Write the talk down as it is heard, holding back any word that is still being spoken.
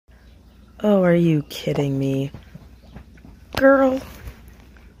Oh, are you kidding me? Girl,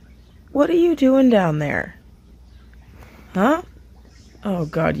 what are you doing down there? Huh? Oh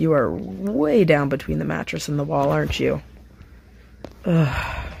God, you are way down between the mattress and the wall, aren't you?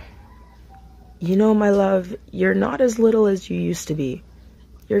 Ugh. You know, my love, you're not as little as you used to be.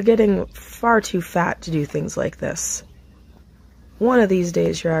 You're getting far too fat to do things like this. One of these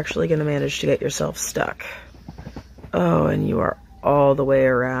days, you're actually going to manage to get yourself stuck. Oh, and you are all the way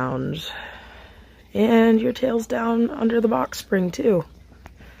around. And your tail's down under the box spring, too.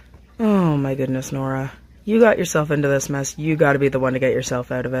 Oh, my goodness, Nora. You got yourself into this mess. You got to be the one to get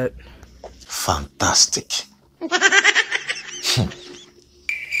yourself out of it. Fantastic.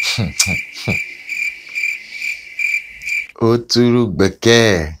 Oturu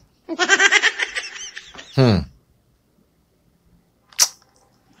beke.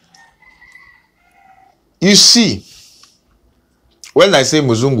 You see, when I say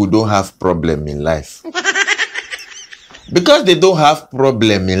Muzungu don't have problem in life, because they don't have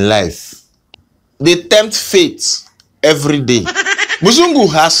problem in life, they tempt fate every day.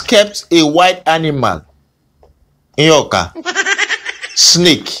 Muzungu has kept a white animal, Nyoka,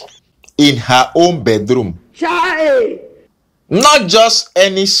 snake, in her own bedroom. Chai! Not just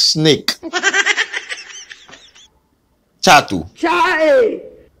any snake. Chatu. Chai!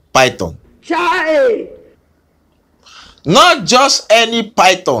 Python. Chai! Not just any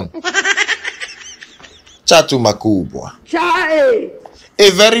python. Chatu makubwa. Chai! A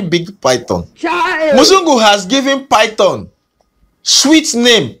very big python. Chai! Muzungu has given python sweet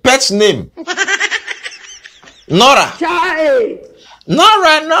name, pet name. Nora. Chai!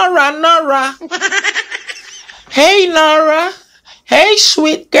 Nora, Nora, Nora. Hey, Nora. Hey,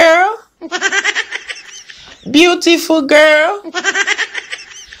 sweet girl. Beautiful girl.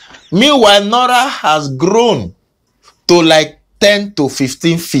 Meanwhile, Nora has grown to like 10 to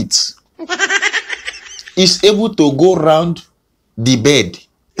 15 feet. Is able to go round the bed.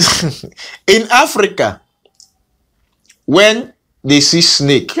 In Africa, when they see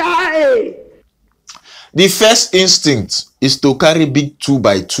snake, Chai! the first instinct is to carry big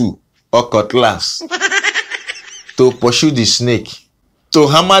 2x2 or cutlass to pursue the snake, to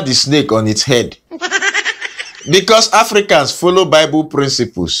hammer the snake on its head. Because Africans follow Bible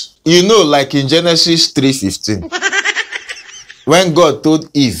principles. You know, like in Genesis 3:15, when God told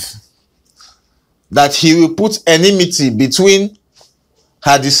Eve that he will put enmity between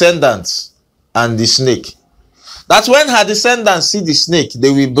her descendants and the snake. That when her descendants see the snake, they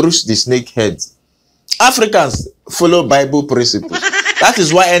will bruise the snake head. Africans follow Bible principles. That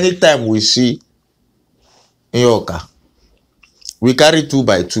is why anytime we see Nyoka, we carry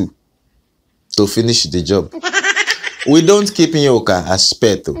 2x2 to finish the job. We don't keep Nyoka as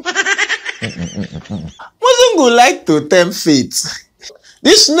pet. Muzungu like to tempt fate.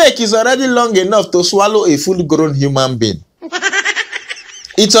 This snake is already long enough to swallow a full-grown human being.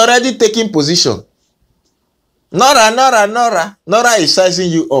 It's already taking position. Nora, Nora, Nora. Nora is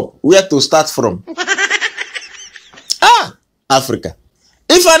sizing you up. Where to start from? Africa.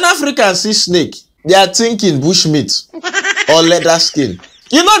 If an African sees snake, they are thinking bushmeat or leather skin.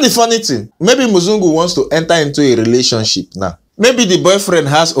 You know the funny thing? Maybe Muzungu wants to enter into a relationship now. Maybe the boyfriend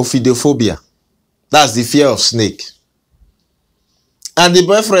has ophidiophobia. That's the fear of snake. And the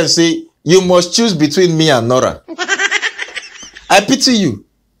boyfriend say, you must choose between me and Nora. I pity you.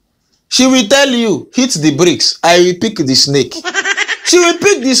 She will tell you, hit the bricks. I will pick the snake. She will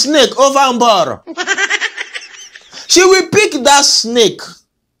pick the snake over Mboro. She will pick that snake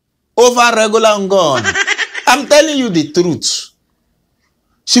over regular Ngon. I'm telling you the truth.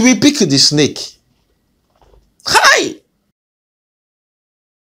 She will pick the snake. Hi!